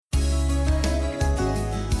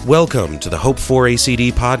Welcome to the Hope for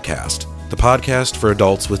ACD podcast, the podcast for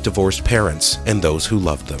adults with divorced parents and those who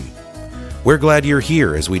love them. We're glad you're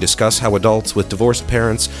here as we discuss how adults with divorced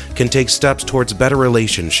parents can take steps towards better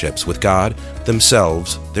relationships with God,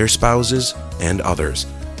 themselves, their spouses, and others.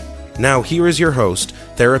 Now, here is your host,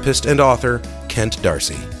 therapist and author, Kent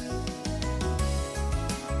Darcy.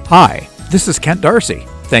 Hi, this is Kent Darcy.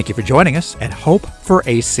 Thank you for joining us at Hope for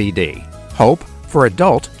ACD, Hope for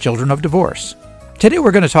Adult Children of Divorce. Today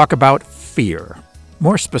we're going to talk about fear,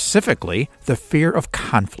 more specifically, the fear of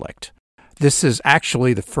conflict. This is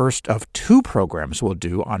actually the first of two programs we'll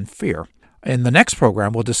do on fear. In the next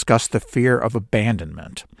program, we'll discuss the fear of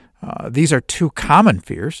abandonment. These are two common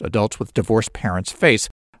fears adults with divorced parents face,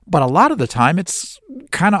 but a lot of the time it's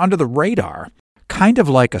kind of under the radar, kind of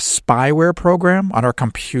like a spyware program on our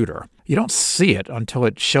computer. You don't see it until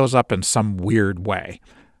it shows up in some weird way.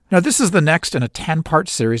 Now, this is the next in a 10-part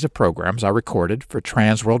series of programs I recorded for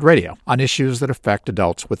Trans World Radio on issues that affect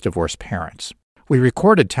adults with divorced parents. We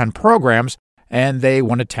recorded 10 programs, and they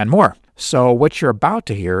wanted 10 more. So what you're about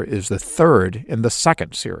to hear is the third in the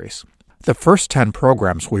second series. The first 10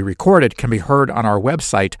 programs we recorded can be heard on our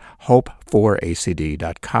website,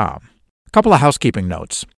 hopeforacd.com. A couple of housekeeping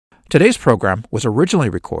notes. Today's program was originally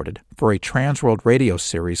recorded for a Trans World Radio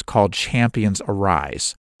series called Champions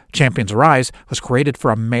Arise. Champions Arise was created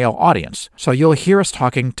for a male audience, so you'll hear us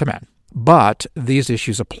talking to men. But these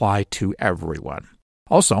issues apply to everyone.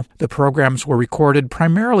 Also, the programs were recorded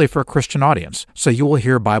primarily for a Christian audience, so you will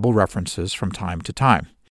hear Bible references from time to time.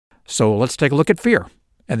 So let's take a look at fear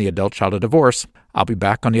and the adult child of divorce. I'll be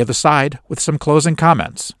back on the other side with some closing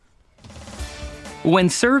comments. When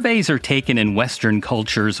surveys are taken in Western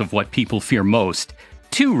cultures of what people fear most,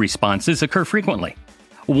 two responses occur frequently.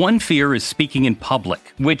 One fear is speaking in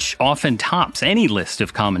public, which often tops any list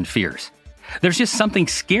of common fears. There's just something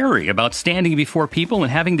scary about standing before people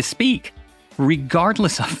and having to speak,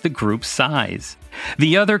 regardless of the group's size.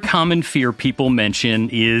 The other common fear people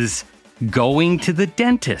mention is going to the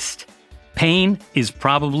dentist. Pain is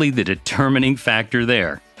probably the determining factor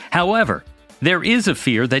there. However, there is a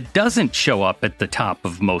fear that doesn't show up at the top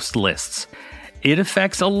of most lists. It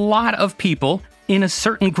affects a lot of people in a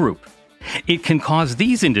certain group. It can cause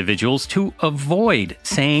these individuals to avoid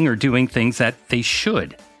saying or doing things that they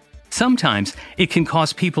should. Sometimes it can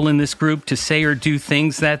cause people in this group to say or do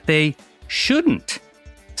things that they shouldn't.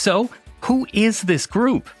 So, who is this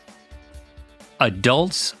group?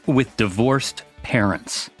 Adults with divorced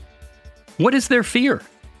parents. What is their fear?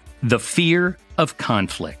 The fear of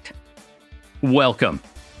conflict. Welcome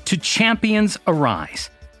to Champions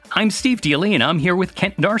Arise. I'm Steve Dealey, and I'm here with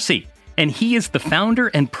Kent Darcy, and he is the founder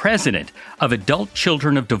and president of Adult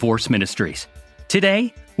Children of Divorce Ministries.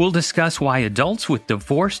 Today, we'll discuss why adults with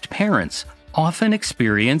divorced parents often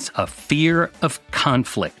experience a fear of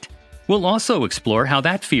conflict. We'll also explore how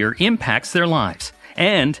that fear impacts their lives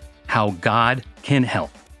and how God can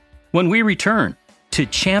help. When we return to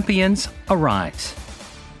Champions Arise.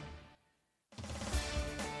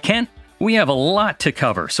 Kent, we have a lot to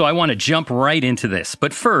cover, so I want to jump right into this.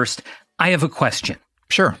 But first, I have a question.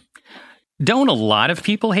 Sure. Don't a lot of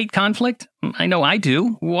people hate conflict? I know I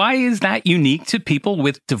do. Why is that unique to people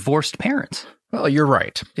with divorced parents? Well, you're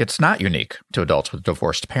right. It's not unique to adults with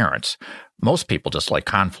divorced parents. Most people dislike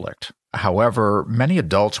conflict. However, many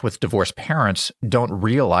adults with divorced parents don't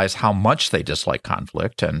realize how much they dislike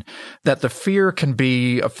conflict and that the fear can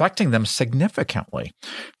be affecting them significantly.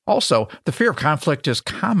 Also, the fear of conflict is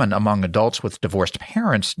common among adults with divorced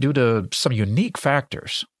parents due to some unique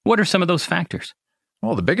factors. What are some of those factors?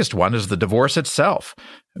 Well, the biggest one is the divorce itself.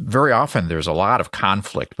 Very often, there's a lot of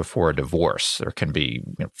conflict before a divorce. There can be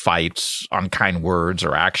fights, unkind words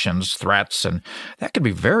or actions, threats, and that can be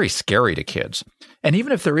very scary to kids. And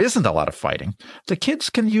even if there isn't a lot of fighting, the kids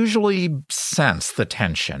can usually sense the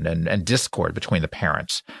tension and discord between the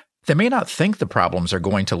parents. They may not think the problems are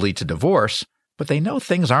going to lead to divorce, but they know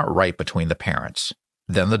things aren't right between the parents.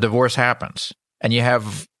 Then the divorce happens, and you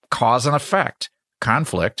have cause and effect.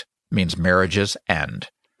 Conflict means marriages end.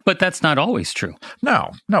 But that's not always true.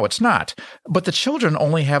 No, it's not. But the children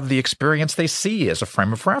only have the experience they see as a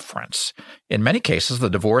frame of reference. In many cases, the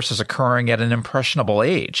divorce is occurring at an impressionable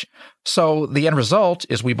age. So the end result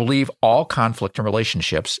is we believe all conflict in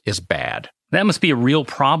relationships is bad. That must be a real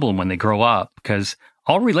problem when they grow up, because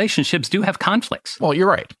all relationships do have conflicts. Well, you're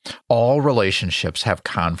right. All relationships have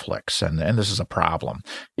conflicts, and this is a problem.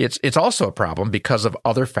 It's also a problem because of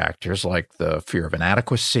other factors like the fear of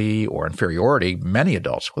inadequacy or inferiority many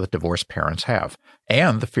adults with divorced parents have,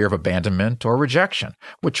 and the fear of abandonment or rejection,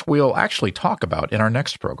 which we'll actually talk about in our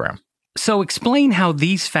next program. So explain how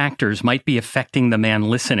these factors might be affecting the man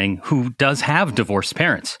listening who does have divorced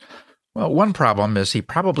parents. Well, one problem is he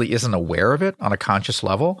probably isn't aware of it on a conscious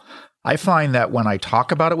level. I find that when I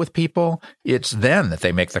talk about it with people, it's then that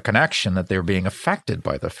they make the connection that they're being affected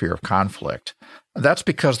by the fear of conflict. That's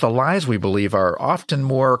because the lies we believe are often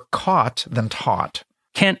more caught than taught.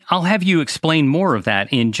 Kent, I'll have you explain more of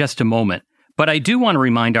that in just a moment. But I do want to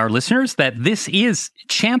remind our listeners that this is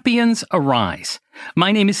Champions Arise.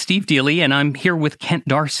 My name is Steve Dealey, and I'm here with Kent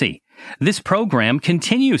Darcy. This program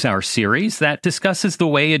continues our series that discusses the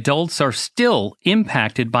way adults are still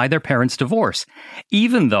impacted by their parents' divorce,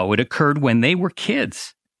 even though it occurred when they were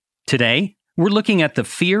kids. Today, we're looking at the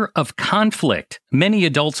fear of conflict many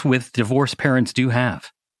adults with divorced parents do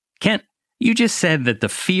have. Kent, you just said that the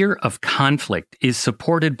fear of conflict is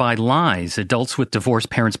supported by lies adults with divorced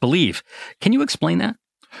parents believe. Can you explain that?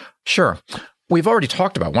 Sure. We've already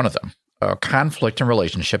talked about one of them. Conflict in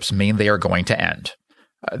relationships mean they are going to end.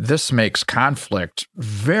 This makes conflict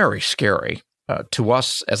very scary to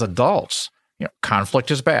us as adults.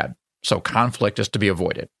 Conflict is bad, so conflict is to be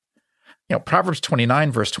avoided. Proverbs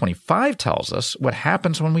 29 verse 25 tells us what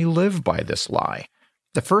happens when we live by this lie.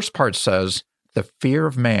 The first part says, the fear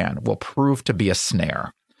of man will prove to be a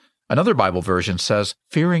snare. Another Bible version says,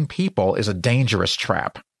 fearing people is a dangerous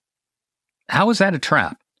trap. How is that a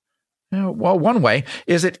trap? Well, one way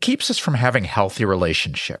is it keeps us from having healthy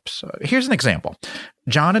relationships. Here's an example.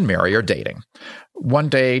 John and Mary are dating. One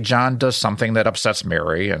day, John does something that upsets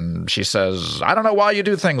Mary, and she says, I don't know why you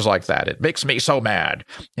do things like that. It makes me so mad.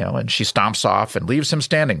 And she stomps off and leaves him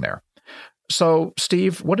standing there. So,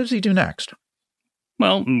 Steve, what does he do next?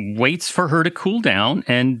 Well, waits for her to cool down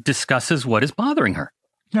and discusses what is bothering her.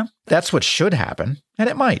 That's what should happen, and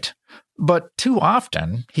it might. But too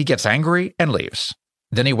often, he gets angry and leaves.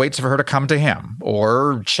 Then he waits for her to come to him,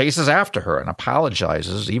 or chases after her and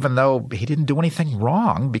apologizes, even though he didn't do anything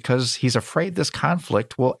wrong because he's afraid this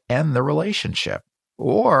conflict will end the relationship.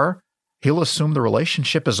 Or he'll assume the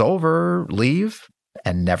relationship is over, leave,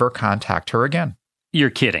 and never contact her again. You're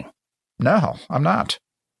kidding. No, I'm not.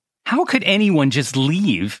 How could anyone just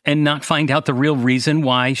leave and not find out the real reason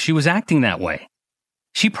why she was acting that way?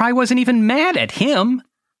 She probably wasn't even mad at him.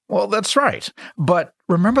 Well, that's right. But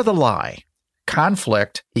remember the lie.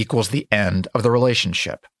 Conflict equals the end of the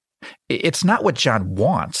relationship. It's not what John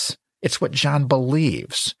wants. It's what John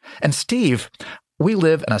believes. And Steve, we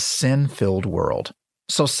live in a sin-filled world.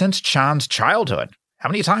 So since John's childhood, how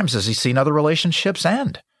many times has he seen other relationships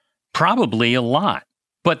end? Probably a lot.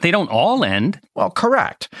 But they don't all end. Well,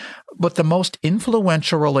 correct. But the most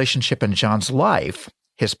influential relationship in John's life,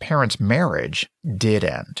 his parents' marriage, did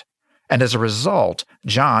end. And as a result,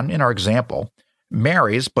 John, in our example,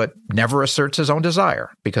 marries but never asserts his own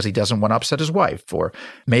desire because he doesn't want to upset his wife, or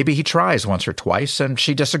maybe he tries once or twice and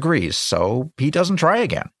she disagrees, so he doesn't try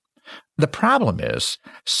again. The problem is,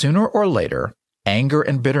 sooner or later, anger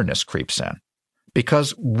and bitterness creeps in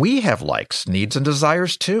because we have likes, needs, and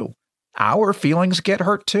desires too. Our feelings get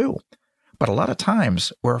hurt too. But a lot of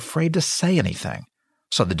times, we're afraid to say anything,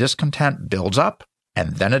 so the discontent builds up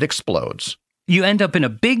and then it explodes. You end up in a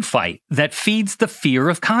big fight that feeds the fear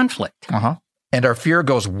of conflict. And our fear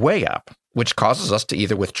goes way up, which causes us to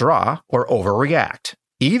either withdraw or overreact,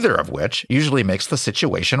 either of which usually makes the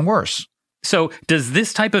situation worse. So, does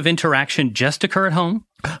this type of interaction just occur at home?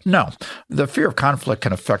 No. The fear of conflict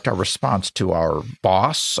can affect our response to our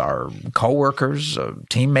boss, our coworkers,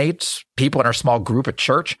 teammates, people in our small group at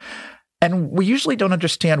church. And we usually don't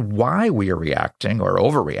understand why we are reacting or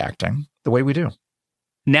overreacting the way we do.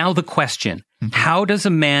 Now the question, how does a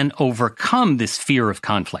man overcome this fear of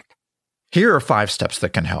conflict? Here are 5 steps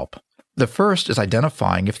that can help. The first is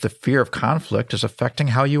identifying if the fear of conflict is affecting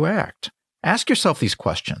how you act. Ask yourself these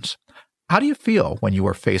questions. How do you feel when you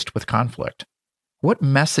are faced with conflict? What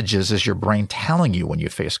messages is your brain telling you when you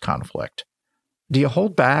face conflict? Do you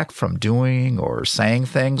hold back from doing or saying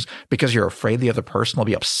things because you're afraid the other person will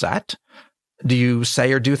be upset? Do you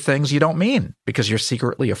say or do things you don't mean because you're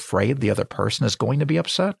secretly afraid the other person is going to be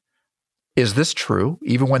upset? Is this true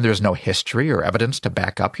even when there's no history or evidence to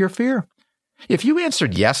back up your fear? If you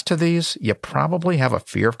answered yes to these, you probably have a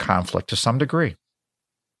fear of conflict to some degree.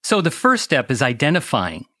 So the first step is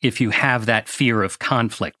identifying if you have that fear of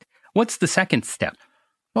conflict. What's the second step?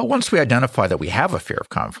 Well, once we identify that we have a fear of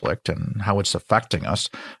conflict and how it's affecting us,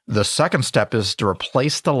 the second step is to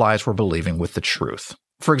replace the lies we're believing with the truth.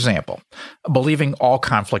 For example, believing all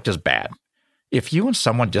conflict is bad. If you and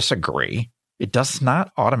someone disagree, it does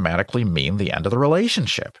not automatically mean the end of the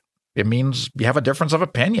relationship. It means you have a difference of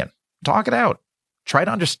opinion. Talk it out. Try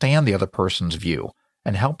to understand the other person's view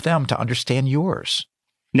and help them to understand yours.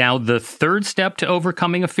 Now, the third step to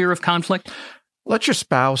overcoming a fear of conflict? Let your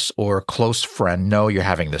spouse or close friend know you're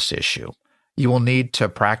having this issue. You will need to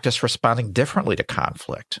practice responding differently to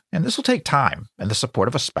conflict, and this will take time and the support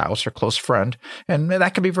of a spouse or close friend, and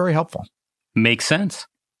that can be very helpful. Makes sense.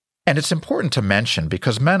 And it's important to mention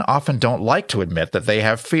because men often don't like to admit that they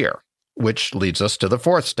have fear, which leads us to the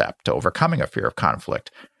fourth step to overcoming a fear of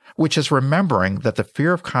conflict, which is remembering that the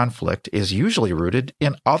fear of conflict is usually rooted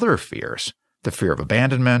in other fears. The fear of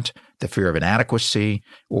abandonment, the fear of inadequacy,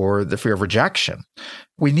 or the fear of rejection.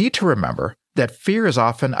 We need to remember that fear is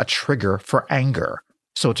often a trigger for anger,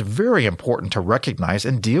 so it's very important to recognize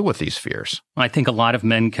and deal with these fears. I think a lot of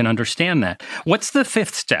men can understand that. What's the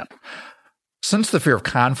fifth step? Since the fear of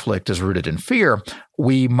conflict is rooted in fear,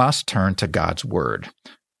 we must turn to God's Word.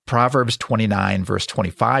 Proverbs 29, verse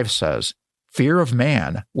 25 says, "Fear of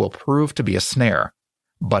man will prove to be a snare,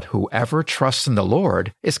 but whoever trusts in the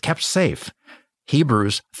Lord is kept safe."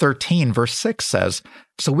 Hebrews 13, verse 6 says,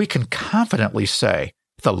 "So we can confidently say,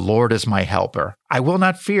 'The Lord is my helper. I will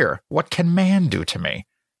not fear. What can man do to me?'"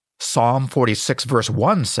 Psalm 46, verse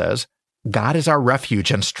 1 says, "God is our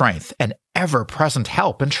refuge and strength, an ever-present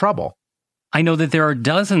help in trouble." I know that there are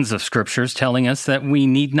dozens of scriptures telling us that we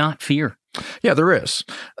need not fear. Yeah, there is.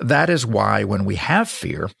 That is why when we have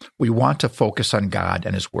fear, we want to focus on God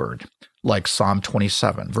and His Word. Like Psalm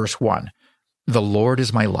 27, verse 1, "The Lord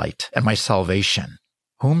is my light and my salvation.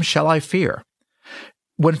 Whom shall I fear?"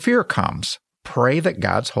 When fear comes, pray that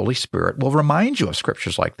God's Holy Spirit will remind you of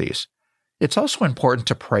scriptures like these. It's also important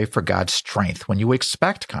to pray for God's strength when you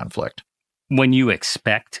expect conflict. When you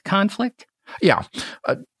expect conflict? Yeah.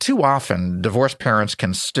 Too often, divorced parents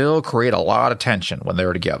can still create a lot of tension when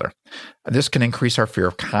they're together. This can increase our fear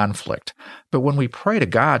of conflict. But when we pray to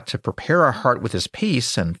God to prepare our heart with His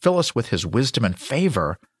peace and fill us with His wisdom and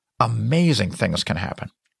favor, amazing things can happen.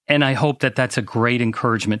 And I hope that that's a great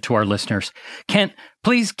encouragement to our listeners. Kent,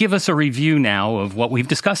 please give us a review now of what we've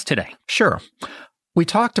discussed today. Sure. We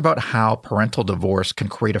talked about how parental divorce can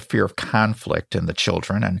create a fear of conflict in the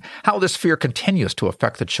children and how this fear continues to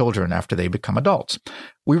affect the children after they become adults.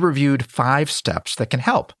 We reviewed 5 steps that can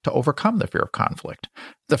help to overcome the fear of conflict.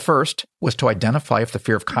 The first was to identify if the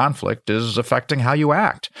fear of conflict is affecting how you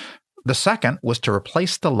act. The second was to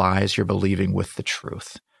replace the lies you're believing with the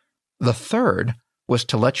truth. The third was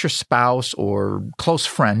to let your spouse or close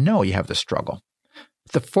friend know you have this struggle.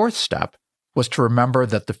 The fourth step was to remember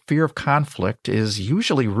that the fear of conflict is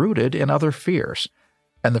usually rooted in other fears.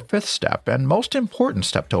 And the fifth step, and most important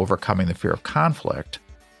step to overcoming the fear of conflict,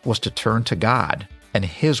 was to turn to God and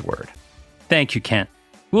His Word. Thank you, Kent.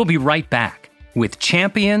 We'll be right back with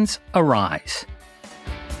Champions Arise.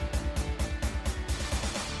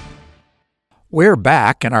 We're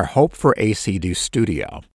back in our Hope for ACD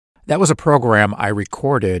studio. That was a program I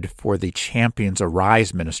recorded for the Champions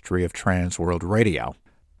Arise ministry of Trans World Radio.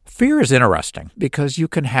 Fear is interesting because you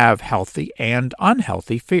can have healthy and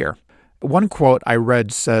unhealthy fear. One quote I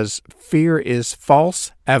read says, "Fear is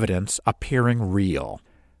false evidence appearing real."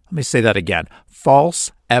 Let me say that again.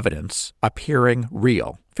 False evidence appearing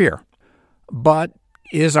real. Fear. But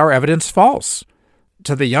is our evidence false?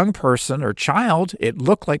 To the young person or child, it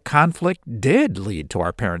looked like conflict did lead to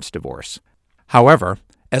our parents' divorce. However,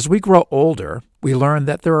 as we grow older, we learn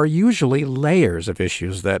that there are usually layers of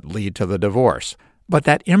issues that lead to the divorce. But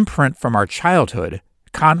that imprint from our childhood,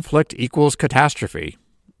 conflict equals catastrophe,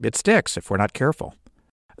 it sticks if we're not careful.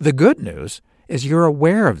 The good news is you're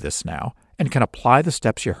aware of this now and can apply the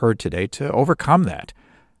steps you heard today to overcome that.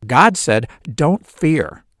 God said, "Don't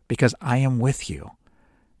fear, because I am with you."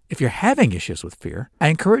 If you're having issues with fear, I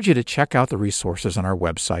encourage you to check out the resources on our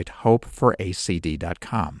website,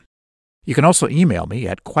 hopeforacd.com. You can also email me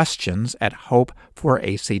at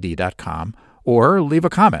questions@hopeforacd.com or leave a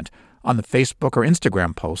comment on the Facebook or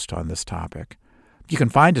Instagram post on this topic. You can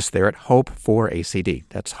find us there at Hope for ACD.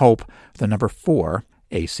 That's Hope, the number 4,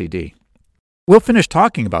 ACD. We'll finish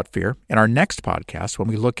talking about fear in our next podcast when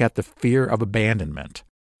we look at the fear of abandonment.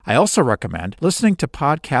 I also recommend listening to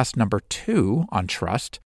podcast number 2 on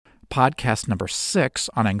trust, podcast number 6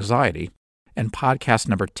 on anxiety, and podcast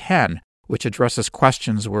number 10, which addresses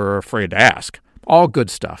questions we're afraid to ask. All good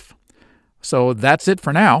stuff. So that's it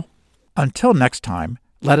for now. Until next time,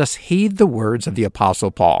 let us heed the words of the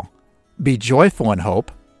Apostle Paul. Be joyful in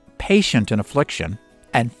hope, patient in affliction,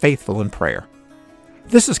 and faithful in prayer.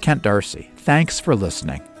 This is Kent Darcy. Thanks for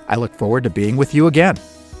listening. I look forward to being with you again.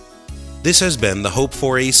 This has been the Hope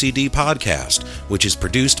for ACD podcast, which is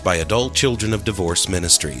produced by Adult Children of Divorce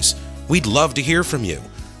Ministries. We'd love to hear from you.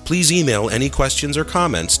 Please email any questions or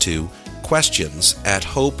comments to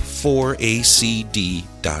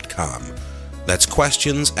questions@hopeforacd.com. That's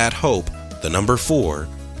questions@hope, the number 4,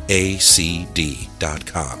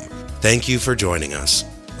 ACD.com. Thank you for joining us.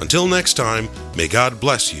 Until next time, may God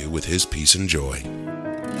bless you with His peace and joy.